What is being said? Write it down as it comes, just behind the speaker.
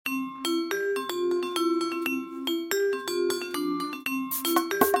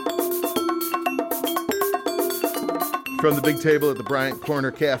From the big table at the Bryant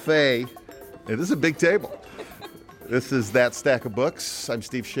Corner Cafe. It is a big table. This is That Stack of Books. I'm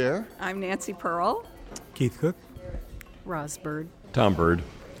Steve Scher. I'm Nancy Pearl. Keith Cook. Roz Bird. Tom Bird.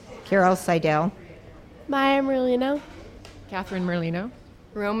 Carol Seidel. Maya Merlino. Catherine Merlino.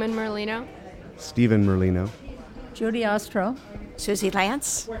 Roman Merlino. Stephen Merlino. Judy Ostro. Susie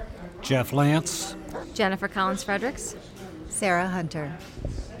Lance. Jeff Lance. Jennifer Collins Fredericks. Sarah Hunter.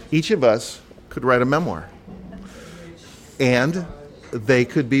 Each of us could write a memoir. And they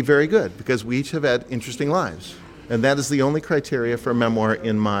could be very good because we each have had interesting lives. And that is the only criteria for a memoir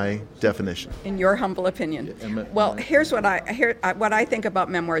in my definition. In your humble opinion. Well, here's what I think about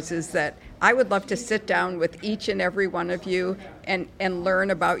memoirs is that I would love to sit down with each and every one of you and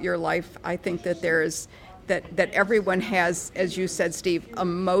learn about your life. I think that that everyone has, as you said, Steve, a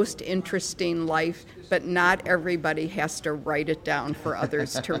most interesting life, but not everybody has to write it down for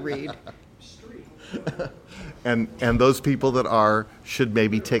others to read. And those people that should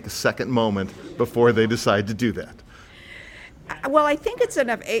maybe take a second moment before they decide to do that. Well, I think it's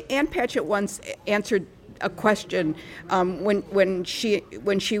enough. Ann Patchett once answered a question when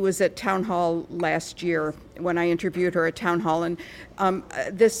she was at Town Hall last year, when I interviewed her at Town Hall, and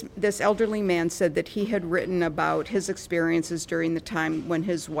this elderly man said that he had written about his experiences during the time when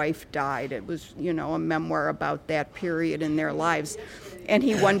his wife died. It was, a memoir about that period in their lives. And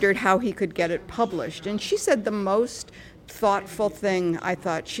he wondered how he could get it published. And she said the most thoughtful thing, I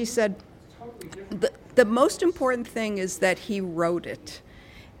thought. She said, the most important thing is that he wrote it.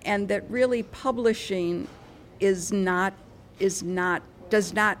 And that really publishing should not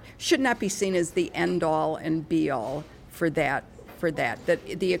be seen as the end all and be all for that.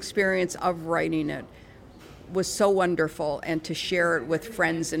 That the experience of writing it was so wonderful, and to share it with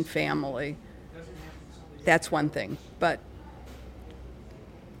friends and family. That's one thing. But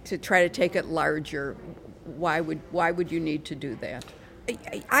to try to take it larger, why would you need to do that?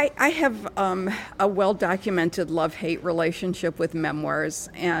 I have a well-documented love-hate relationship with memoirs,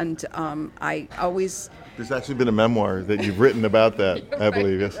 and I always... There's actually been a memoir that you've written about that, I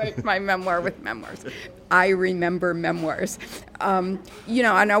believe, yes. Right, my memoir with memoirs. I remember memoirs. And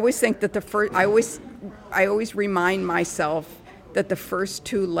I always think that I always remind myself that the first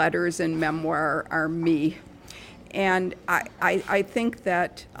two letters in memoir are me. And I think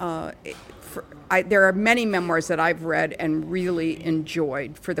that there are many memoirs that I've read and really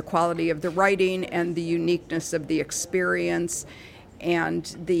enjoyed for the quality of the writing and the uniqueness of the experience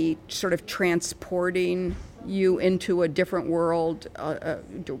and the sort of transporting you into a different world,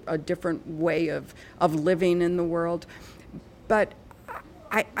 a different way of living in the world. But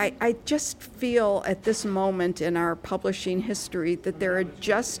I just feel at this moment in our publishing history that there are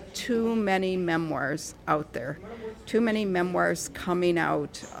just too many memoirs out there, too many memoirs coming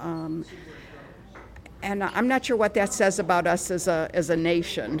out. And I'm not sure what that says about us as a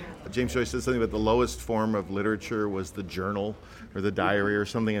nation. James Joyce said something about the lowest form of literature was the journal or the diary or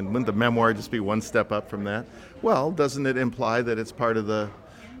something, and wouldn't the memoir just be one step up from that? Well, doesn't it imply that it's part of the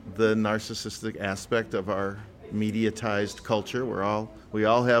narcissistic aspect of our mediatized culture? We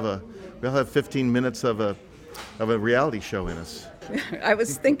all have 15 minutes of a reality show in us. I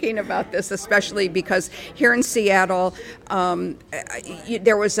was thinking about this, especially because here in Seattle,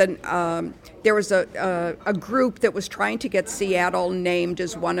 there was a group that was trying to get Seattle named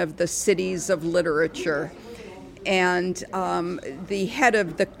as one of the cities of literature. And the head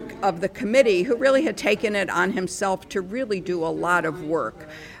of the committee, who really had taken it on himself to really do a lot of work,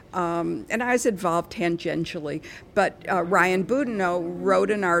 and I was involved tangentially, but Ryan Boudinot wrote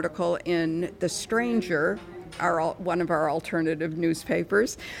an article in The Stranger, one of our alternative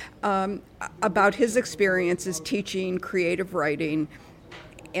newspapers, about his experiences teaching creative writing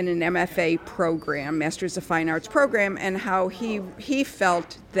in an MFA program, Masters of Fine Arts program, and how he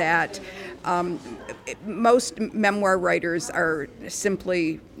felt that most memoir writers are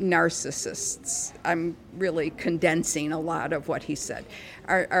simply narcissists. I'm really condensing a lot of what he said,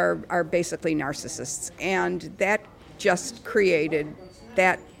 are basically narcissists. And that just created,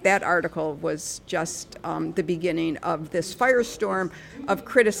 that article was just the beginning of this firestorm of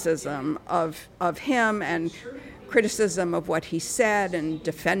criticism of him and criticism of what he said and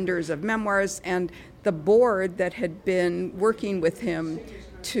defenders of memoirs, and the board that had been working with him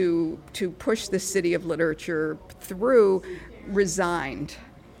to push the City of Literature through resigned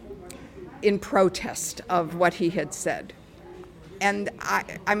in protest of what he had said. And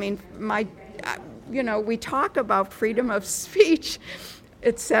I mean, we talk about freedom of speech,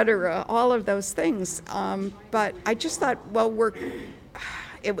 etc., all of those things, but I just thought,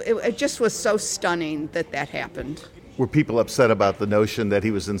 it just was so stunning that happened. Were people upset about the notion that he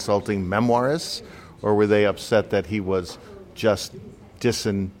was insulting memoirists, or were they upset that he was just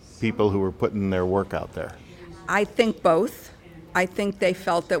dissing people who were putting their work out there? I think both. I think they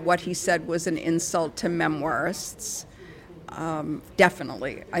felt that what he said was an insult to memoirists.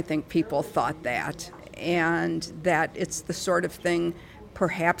 Definitely, I think people thought that, and that it's the sort of thing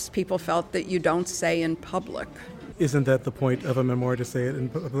perhaps people felt that you don't say in public. Isn't that the point of a memoir, to say it in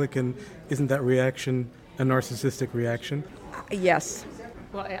public, and isn't that reaction a narcissistic reaction? Yes.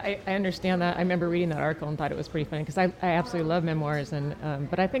 Well, I understand that. I remember reading that article and thought it was pretty funny because I absolutely love memoirs, and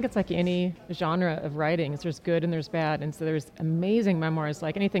but I think it's like any genre of writing. There's good and there's bad, and so there's amazing memoirs,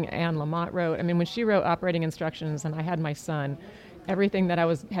 like anything Anne Lamott wrote. I mean, when she wrote Operating Instructions and I had my son, everything that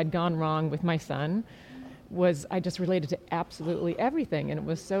had gone wrong with my son I just related to absolutely everything, and it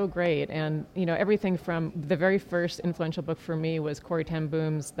was so great. And everything from the very first influential book for me was Corrie ten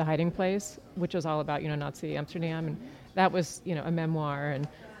Boom's The Hiding Place, which was all about Nazi Amsterdam, and that was a memoir, and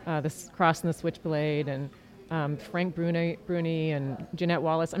the Cross and the Switchblade, and Frank Bruni and Jeanette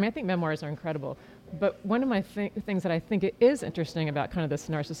Wallace. I mean, I think memoirs are incredible. But one of my things that I think it is interesting about kind of this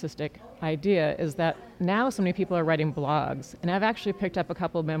narcissistic idea is that now so many people are writing blogs, and I've actually picked up a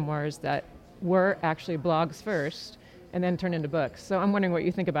couple of memoirs that were actually blogs first and then turned into books. So I'm wondering what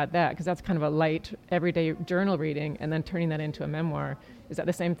you think about that, because that's kind of a light, everyday journal reading and then turning that into a memoir. Is that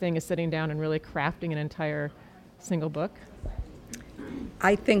the same thing as sitting down and really crafting an entire single book?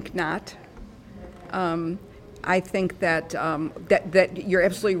 I think not. I think that that you're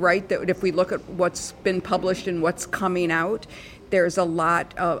absolutely right, that if we look at what's been published and what's coming out, there's a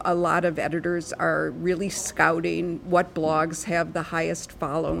lot of editors are really scouting what blogs have the highest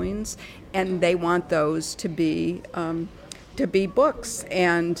followings, and they want those to be books.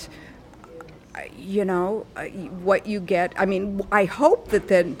 And what you get. I mean, I hope that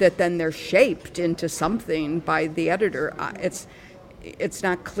then they're shaped into something by the editor. It's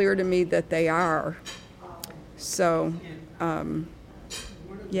not clear to me that they are. So,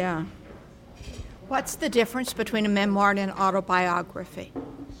 yeah. What's the difference between a memoir and an autobiography?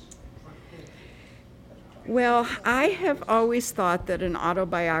 Well, I have always thought that an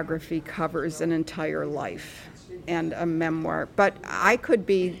autobiography covers an entire life, and a memoir, but it could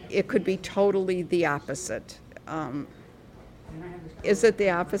be totally the opposite. Is it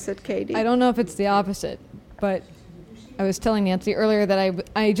the opposite, Katie? I don't know if it's the opposite, but I was telling Nancy earlier that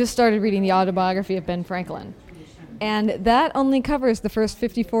I just started reading the autobiography of Ben Franklin, and that only covers the first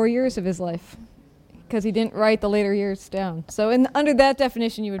 54 years of his life, because he didn't write the later years down. So under that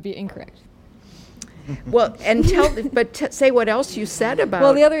definition, you would be incorrect. Well, and say what else you said about.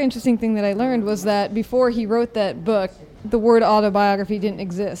 Well, the other interesting thing that I learned was that before he wrote that book, the word autobiography didn't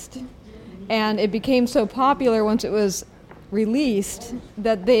exist, and it became so popular once it was released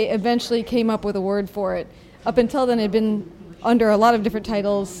that they eventually came up with a word for it. Up until then, it had been under a lot of different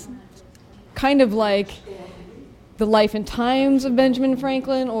titles, kind of like The Life and Times of Benjamin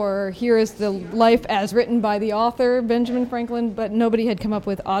Franklin, or Here is the Life as Written by the Author, Benjamin Franklin, but nobody had come up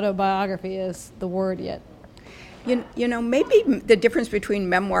with autobiography as the word yet. Maybe the difference between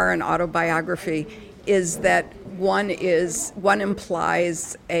memoir and autobiography is that one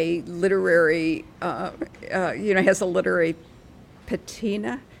implies a literary, has a literary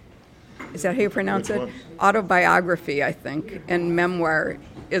patina. Is that how you pronounce it? Autobiography, I think, and memoir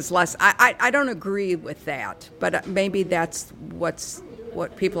is less. I don't agree with that, but maybe that's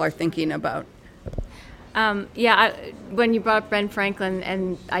what people are thinking about. When you brought up Ben Franklin,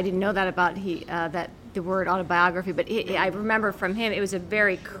 and I didn't know that about that the word autobiography, but I remember from him it was a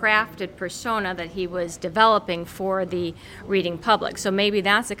very crafted persona that he was developing for the reading public. So maybe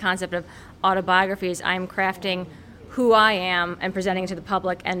that's the concept of autobiography, is I'm crafting who I am and presenting it to the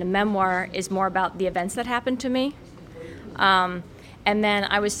public, and the memoir is more about the events that happened to me. And then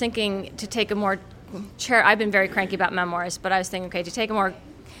I was thinking to take a more I've been very cranky about memoirs, but I was thinking, to take a more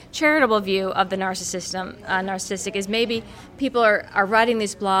charitable view of the narcissistic is maybe people are writing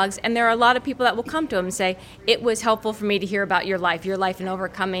these blogs, and there are a lot of people that will come to them and say, it was helpful for me to hear about your life in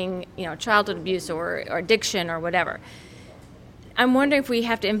overcoming, childhood abuse or addiction or whatever. I'm wondering if we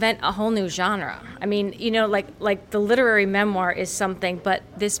have to invent a whole new genre. I mean, like the literary memoir is something, but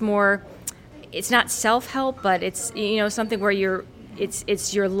this more, it's not self-help, but it's, something where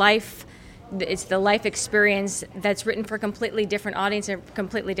it's your life. It's the life experience that's written for a completely different audience and a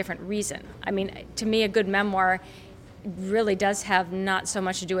completely different reason. I mean, to me, a good memoir really does have not so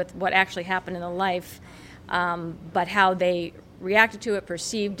much to do with what actually happened in the life, but how they reacted to it,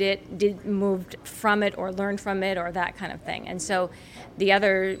 perceived it, moved from it or learned from it or that kind of thing. And so the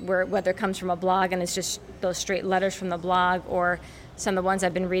other, whether it comes from a blog and it's just those straight letters from the blog, or some of the ones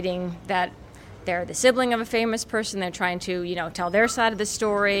I've been reading that they're the sibling of a famous person. They're trying to, tell their side of the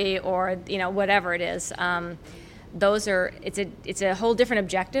story, or whatever it is. It's a whole different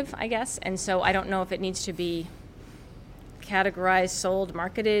objective, I guess. And so I don't know if it needs to be categorized, sold,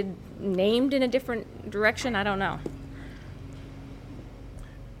 marketed, named in a different direction. I don't know.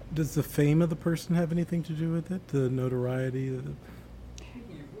 Does the fame of the person have anything to do with it? The notoriety?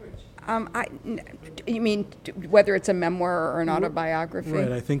 You mean whether it's a memoir or an autobiography?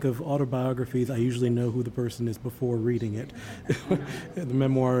 Right. I think of autobiographies. I usually know who the person is before reading it. The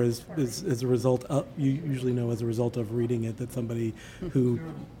memoir is as a result of, you usually know as a result of reading it, that somebody who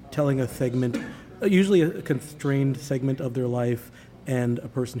telling a segment, usually a constrained segment of their life, and a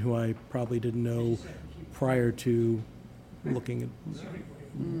person who I probably didn't know prior to looking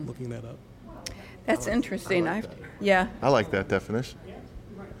that up. That's interesting. I like that definition.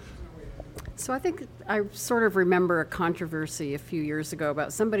 So I think I sort of remember a controversy a few years ago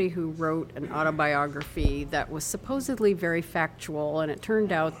about somebody who wrote an autobiography that was supposedly very factual, and it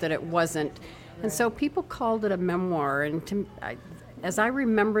turned out that it wasn't. And so people called it a memoir. And as I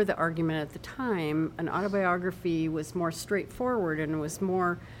remember the argument at the time, an autobiography was more straightforward and was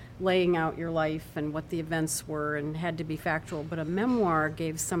more laying out your life and what the events were and had to be factual. But a memoir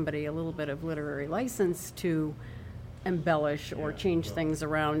gave somebody a little bit of literary license to embellish or change things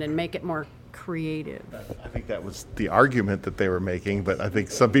around and make it more creative. I think that was the argument that they were making, but I think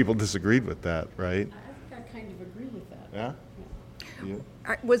some people disagreed with that, right? I kind of agree with that. Yeah? You?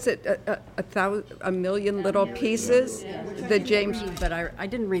 Was it a million little pieces? The James. But I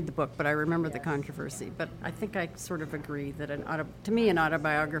didn't read the book, but I remember the controversy. But I think I sort of agree that to me, an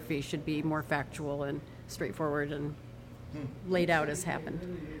autobiography should be more factual and straightforward and laid out as happened.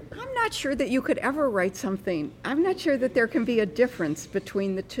 I'm not sure that you could ever write something. I'm not sure that there can be a difference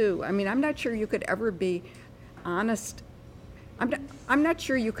between the two. I mean, I'm not sure you could ever be honest. I'm not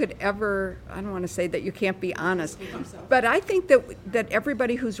sure you could ever, I don't want to say that you can't be honest, but I think that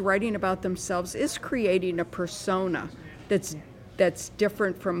everybody who's writing about themselves is creating a persona that's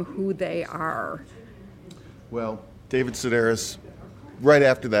different from who they are. Well, David Sedaris, right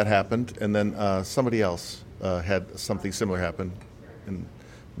after that happened, and then somebody else had something similar happen, and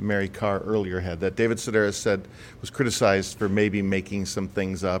Mary Carr earlier had that. David Sedaris was criticized for maybe making some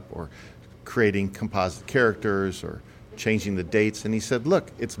things up or creating composite characters or changing the dates, and he said,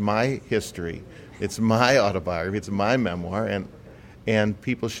 look, it's my history, it's my autobiography, it's my memoir, and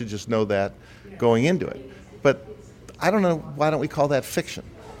people should just know that going into it. But I don't know, why don't we call that fiction?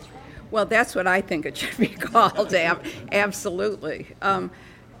 Well, that's what I think it should be called, absolutely.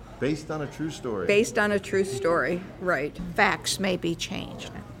 Based on a true story. Based on a true story, right. Facts may be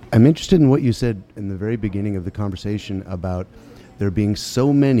changed. I'm interested in what you said in the very beginning of the conversation about there being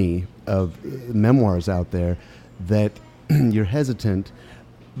so many of memoirs out there that you're hesitant,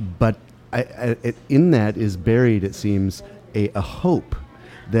 but in that is buried, it seems, a hope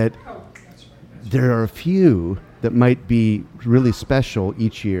that there are a few that might be really special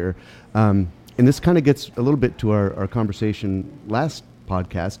each year. And this kind of gets a little bit to our conversation last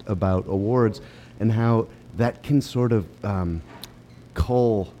podcast about awards and how that can sort of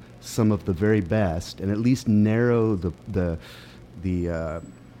cull some of the very best and at least narrow the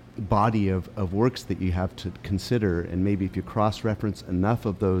body of works that you have to consider. And maybe if you cross-reference enough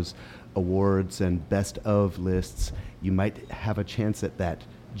of those awards and best of lists, you might have a chance at that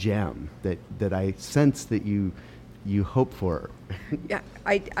gem that I sense that you hope for. Yeah,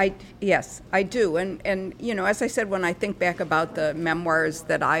 yes, I do. And you know, as I said, when I think back about the memoirs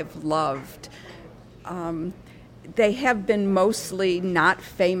that I've loved, they have been mostly not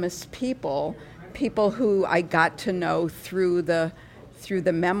famous people who I got to know through the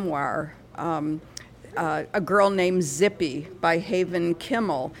memoir. A Girl Named Zippy by Haven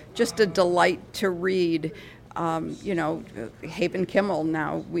Kimmel, just a delight to read. You know, Haven Kimmel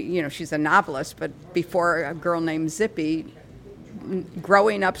now, she's a novelist, but before A Girl Named Zippy,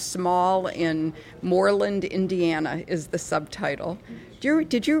 Growing Up Small in Moreland, Indiana is the subtitle.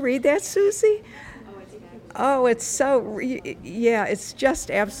 Did you read that, Susie? Oh, it's so, yeah, it's just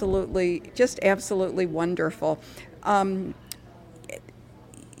absolutely wonderful.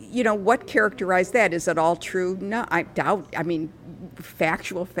 You know, what characterized that? Is it all true? No, I doubt. I mean,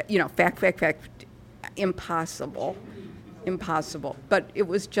 factual, fact. Impossible. But it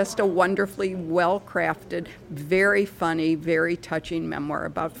was just a wonderfully well-crafted, very funny, very touching memoir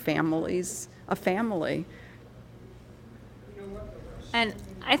about a family. And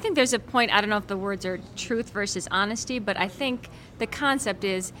I think there's a point, I don't know if the words are truth versus honesty, but I think the concept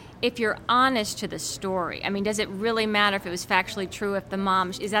is if you're honest to the story. I mean, does it really matter if it was factually true if the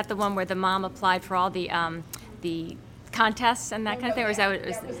mom, is that the one where the mom applied for all the contests and that kind of thing, or is that what it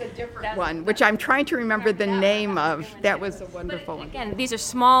was? That was a different one, which I'm trying to remember the name of. That was a wonderful one. Again, these are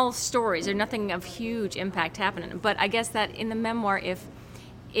small stories. There's nothing of huge impact happening. But I guess that in the memoir,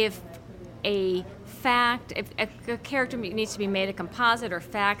 if a fact, if a character needs to be made a composite, or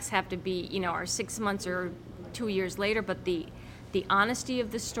facts have to be, are 6 months or 2 years later, but the honesty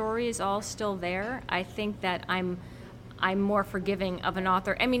of the story is all still there, I think that I'm more forgiving of an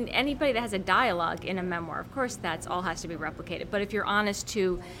author. I mean, anybody that has a dialogue in a memoir, of course, that's all has to be replicated. But if you're honest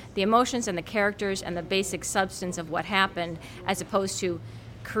to the emotions and the characters and the basic substance of what happened, as opposed to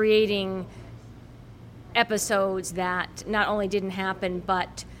creating episodes that not only didn't happen,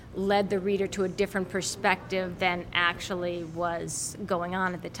 but led the reader to a different perspective than actually was going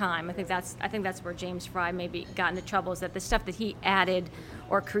on at the time. I think that's where James Fry maybe got into trouble, is that the stuff that he added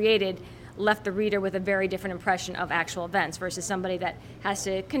or created left the reader with a very different impression of actual events versus somebody that has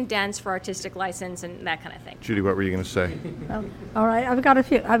to condense for artistic license and that kind of thing. Judy, what were you going to say? All right, I've got a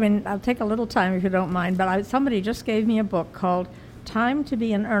few. I mean, I'll take a little time if you don't mind, but somebody just gave me a book called Time to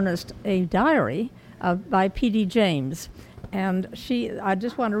Be in Earnest, a Diary by P.D. James. And I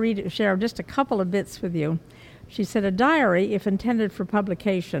just want to share just a couple of bits with you. She said, a diary, if intended for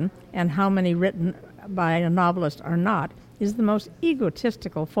publication, and how many written by a novelist are not, is the most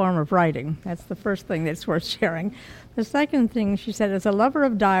egotistical form of writing. That's the first thing that's worth sharing. The second thing, she said, as a lover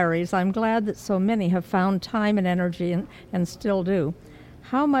of diaries, I'm glad that so many have found time and energy and still do.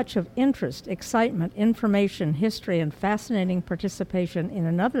 How much of interest, excitement, information, history, and fascinating participation in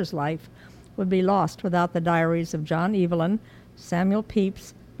another's life would be lost without the diaries of John Evelyn, Samuel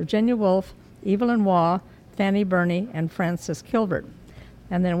Pepys, Virginia Woolf, Evelyn Waugh, Fanny Burney, and Frances Kilbert.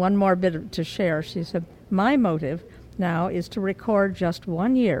 And then one more bit to share. She said, my motive now is to record just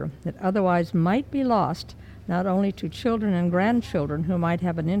 1 year that otherwise might be lost, not only to children and grandchildren who might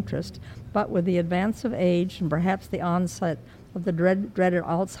have an interest, but with the advance of age and perhaps the onset of the dreaded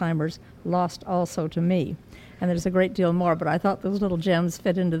Alzheimer's, lost also to me. And there's a great deal more, but I thought those little gems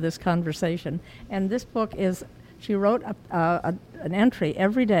fit into this conversation. And this book is, she wrote an entry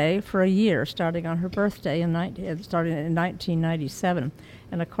every day for a year, starting on her birthday, starting in 1997.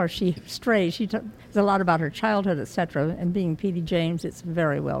 And of course, she strays. There's a lot about her childhood, etc. And being P.D. James, it's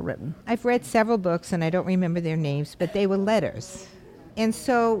very well written. I've read several books, and I don't remember their names, but they were letters. And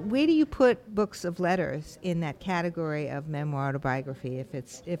so where do you put books of letters in that category of memoir autobiography if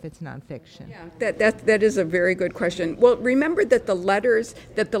it's nonfiction? Yeah, that is a very good question. Well, remember that the letters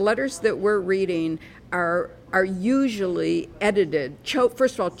that we're reading are usually edited,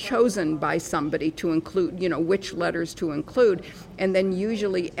 first of all, chosen by somebody to include, which letters to include, and then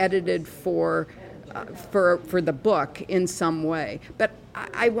usually edited for the book in some way. But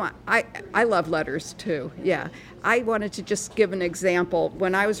I love letters too. Yeah, I wanted to just give an example.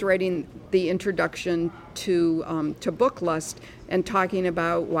 When I was writing the introduction to Booklust and talking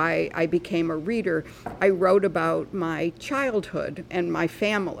about why I became a reader, I wrote about my childhood and my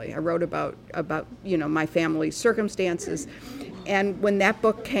family. I wrote about my family's circumstances, and when that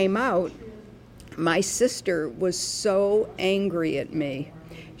book came out, my sister was so angry at me.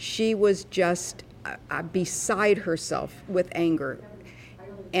 She was just beside herself with anger.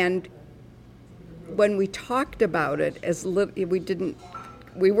 And when we talked about it,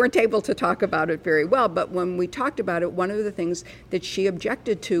 we weren't able to talk about it very well, but when we talked about it, one of the things that she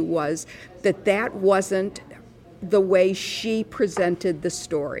objected to was that wasn't the way she presented the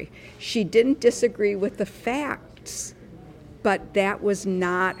story. She didn't disagree with the facts, but that was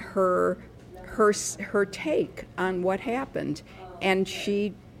not her take on what happened, and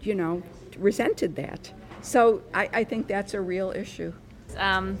she, resented that. So I think that's a real issue.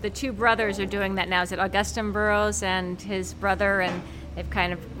 The two brothers are doing that now. Is it Augustine Burroughs and his brother? And they've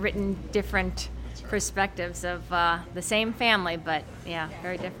kind of written different perspectives of the same family, but yeah,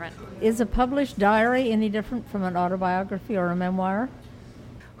 very different. Is a published diary any different from an autobiography or a memoir?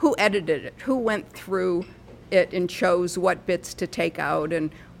 Who edited it? Who went through it and chose what bits to take out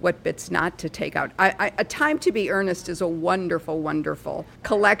and what bits not to take out? A Time to Be Earnest is a wonderful, wonderful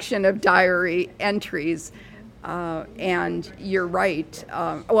collection of diary entries. And you're right.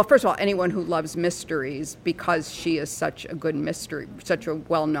 Well, first of all, anyone who loves mysteries, because she is such a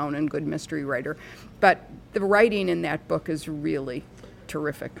well-known and good mystery writer. But the writing in that book is really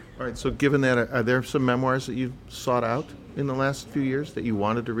terrific. All right, so given that, are there some memoirs that you've sought out in the last few years that you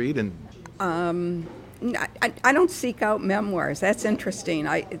wanted to read? And I don't seek out memoirs. That's interesting.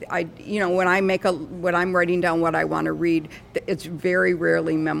 When I'm writing down what I want to read, it's very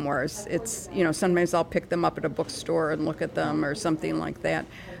rarely memoirs. It's, sometimes I'll pick them up at a bookstore and look at them or something like that.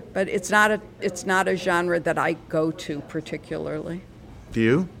 But it's not a genre that I go to particularly. Do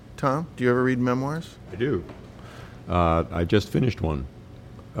you, Tom? Do you ever read memoirs? I do. I just finished one,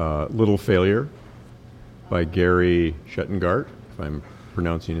 Little Failure by Gary Schuttengart, if I'm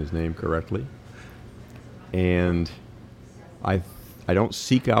pronouncing his name correctly. And I don't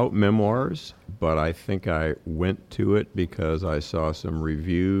seek out memoirs, but I think I went to it because I saw some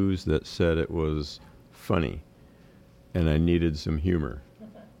reviews that said it was funny and I needed some humor.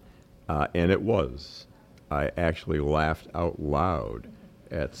 And it was. I actually laughed out loud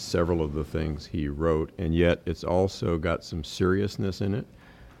at several of the things he wrote, and yet it's also got some seriousness in it.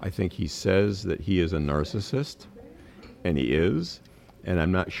 I think he says that he is a narcissist, and he is, and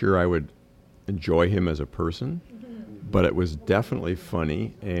I'm not sure I would enjoy him as a person, but it was definitely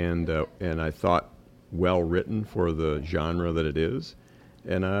funny, and I thought well written for the genre that it is,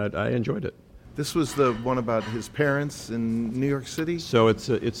 and I enjoyed it. This was the one about his parents in New York City? So it's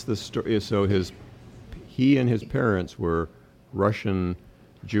the story. So he and his parents were Russian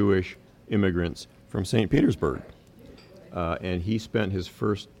Jewish immigrants from St. Petersburg, and he spent his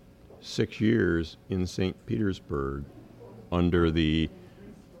first 6 years in St. Petersburg under the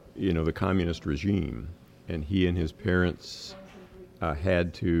communist regime, and he and his parents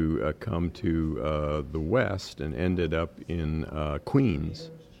had to come to the West and ended up in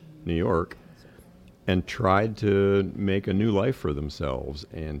Queens, New York, and tried to make a new life for themselves.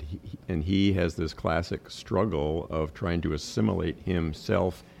 And he has this classic struggle of trying to assimilate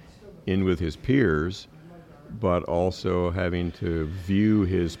himself in with his peers, but also having to view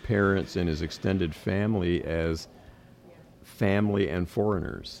his parents and his extended family as family and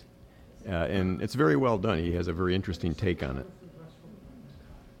foreigners. And it's very well done. He has a very interesting take on it.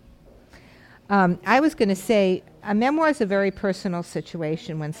 I was going to say, a memoir is a very personal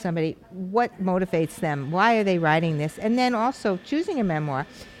situation when somebody, what motivates them? Why are they writing this? And then also, choosing a memoir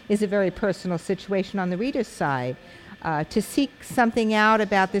is a very personal situation on the reader's side. To seek something out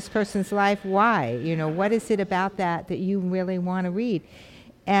about this person's life, why? What is it about that you really want to read?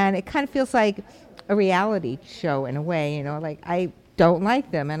 And it kind of feels like a reality show in a way, like I don't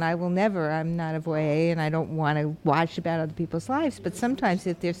like them and I will never, I'm not a voyeur and I don't want to watch about other people's lives. But sometimes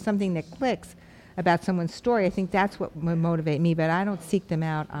if there's something that clicks about someone's story, I think that's what would motivate me, but I don't seek them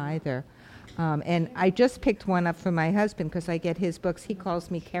out either. And I just picked one up for my husband because I get his books. He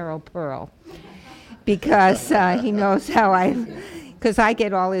calls me Carol Pearl because he knows because I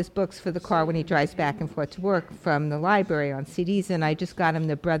get all his books for the car when he drives back and forth to work from the library on CDs, and I just got him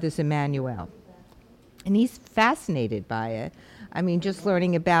the Brothers Emanuel. And he's fascinated by it. I mean, just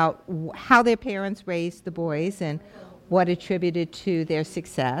learning about how their parents raised the boys and what attributed to their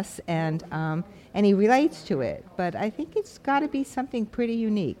success, and he relates to it. But I think it's got to be something pretty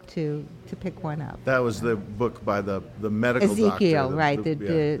unique to pick one up. That was the book by the medical Ezekiel, doctor. right,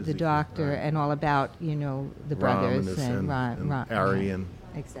 the doctor, right. And all about, the brothers and Arian.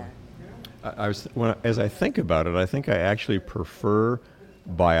 Exactly. As I think about it, I think I actually prefer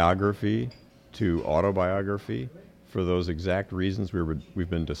biography to autobiography for those exact reasons we've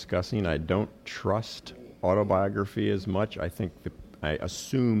been discussing. I don't trust autobiography as much. I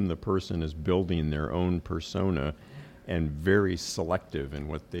assume the person is building their own persona and very selective in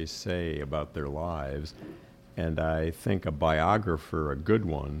what they say about their lives. And I think a biographer, a good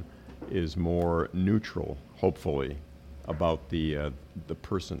one, is more neutral, hopefully, about the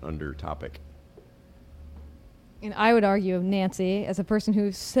person under topic. And I would argue, Nancy, as a person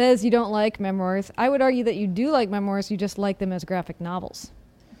who says you don't like memoirs, I would argue that you do like memoirs, you just like them as graphic novels.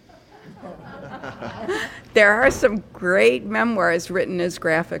 There are some great memoirs written as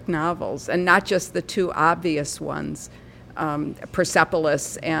graphic novels, and not just the two obvious ones,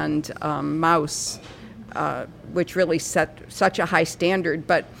 Persepolis and Maus, which really set such a high standard.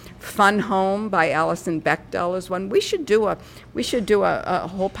 But Fun Home by Alison Bechdel is one. We should do a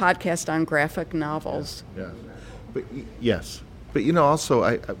whole podcast on graphic novels. Yeah. But yes. But also,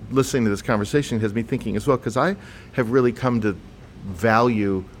 I listening to this conversation has me thinking as well, because I have really come to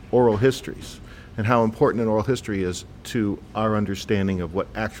value oral histories and how important an oral history is to our understanding of what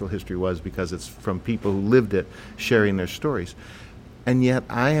actual history was, because it's from people who lived it sharing their stories. And yet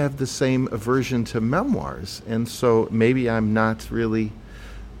I have the same aversion to memoirs, and so maybe I'm not really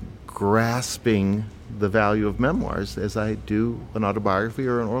grasping the value of memoirs as I do an autobiography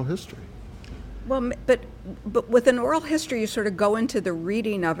or an oral history. Well, but with an oral history, you sort of go into the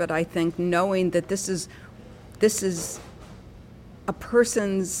reading of it, I think, knowing that this is a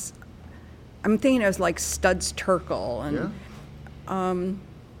person's. I'm thinking of like Studs Terkel, and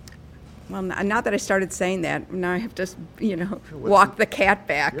well, now that I started saying that, now I have to, walk the cat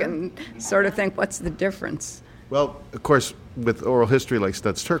back and sort of think, what's the difference? Well, of course, with oral history like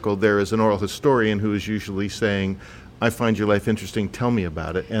Studs Terkel, there is an oral historian who is usually saying, I find your life interesting, tell me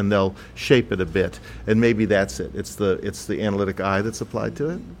about it, and they'll shape it a bit. And maybe that's it. It's the analytic eye that's applied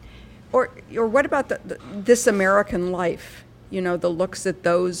to it. Or what about This American Life? You know, the looks at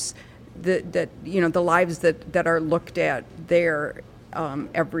those, the lives that are looked at there.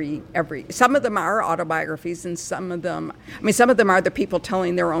 Some of them are autobiographies, and some of them are the people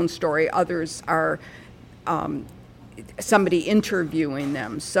telling their own story. Others are somebody interviewing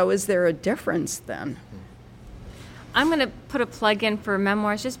them. So is there a difference then? I'm going to put a plug in for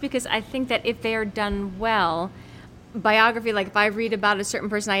memoirs just because I think that if they are done well, biography, like if I read about a certain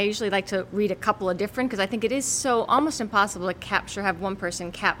person, I usually like to read a couple of different, because I think it is so almost impossible to have one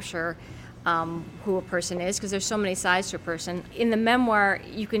person capture who a person is, because there's so many sides to a person. In the memoir,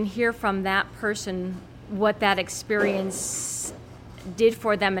 you can hear from that person what that experience did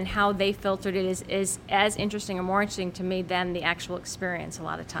for them and how they filtered it is as interesting or more interesting to me than the actual experience a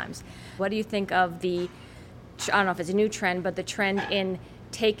lot of times. What do you think of I don't know if it's a new trend, but the trend in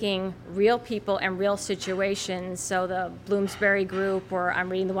taking real people and real situations, so the Bloomsbury Group, or I'm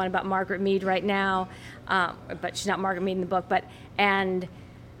reading the one about Margaret Mead right now, but she's not Margaret Mead in the book, and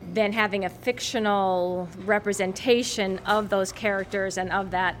then having a fictional representation of those characters and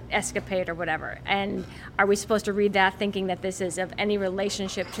of that escapade or whatever. And are we supposed to read that thinking that this is of any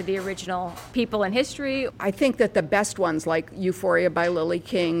relationship to the original people in history? I think that the best ones, like Euphoria by Lily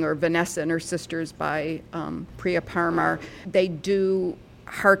King or Vanessa and Her Sisters by Priya Parmar, they do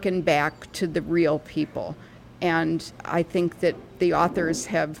hearken back to the real people. And I think that the authors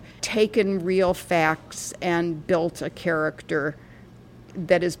have taken real facts and built a character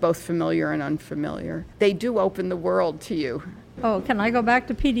that is both familiar and unfamiliar. They do open the world to you. Oh, can I go back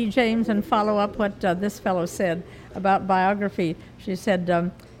to P.D. James and follow up what this fellow said about biography? She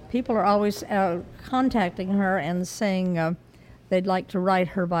said people are always contacting her and saying they'd like to write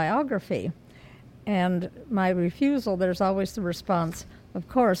her biography. And my refusal, there's always the response, of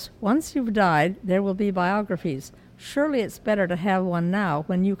course, once you've died, there will be biographies. Surely it's better to have one now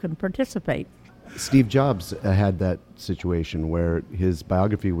when you can participate. Steve Jobs had that situation where his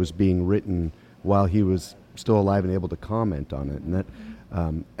biography was being written while he was still alive and able to comment on it, and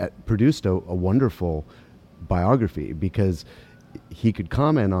that produced a wonderful biography because he could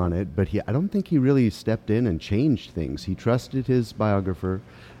comment on it, but I don't think he really stepped in and changed things. He trusted his biographer,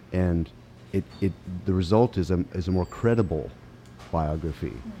 and the result is a more credible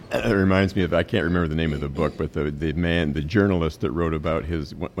biography. It reminds me of, I can't remember the name of the book, but the journalist that wrote about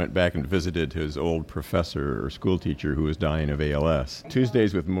went back and visited his old professor or school teacher who was dying of ALS.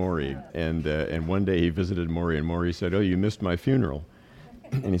 Tuesdays with Maury, and one day he visited Maury, and Maury said, "Oh, you missed my funeral."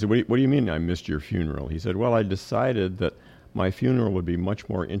 And he said, what do you mean I missed your funeral? He said, "Well, I decided that my funeral would be much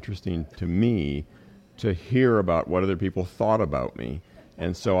more interesting to me to hear about what other people thought about me.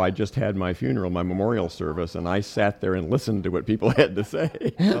 And so I just had my funeral, my memorial service, and I sat there and listened to what people had to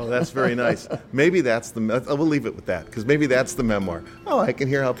say." Oh, that's very nice. Maybe that's we'll leave it with that, because maybe that's the memoir. Oh, I can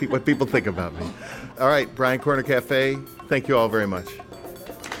hear what people think about me. All right, Bryan Corner Cafe, thank you all very much.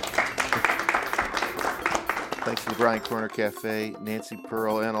 Thanks to the Bryan Corner Cafe, Nancy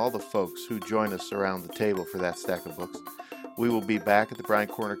Pearl, and all the folks who join us around the table for that stack of books. We will be back at the Bryan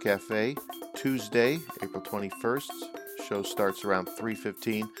Corner Cafe Tuesday, April 21st. Show starts around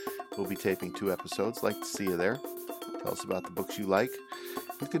 3:15. We'll be taping 2 episodes. Like to see you there. Tell us about the books you like.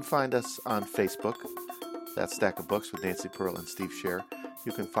 You can find us on Facebook, That Stack of Books with Nancy Pearl and Steve Scher.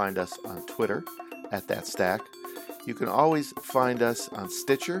 You can find us on Twitter at That Stack. You can always find us on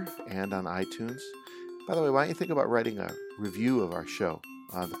Stitcher and on iTunes. By the way, why don't you think about writing a review of our show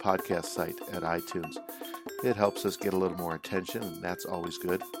on the podcast site at iTunes? It helps us get a little more attention, and that's always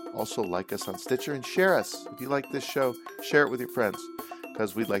good. Also, like us on Stitcher and share us. If you like this show, share it with your friends,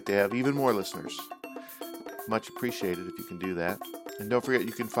 because we'd like to have even more listeners. Much appreciated if you can do that. And don't forget,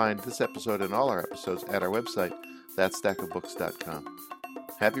 you can find this episode and all our episodes at our website, thatstackofbooks.com.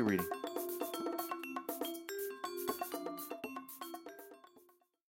 Happy reading.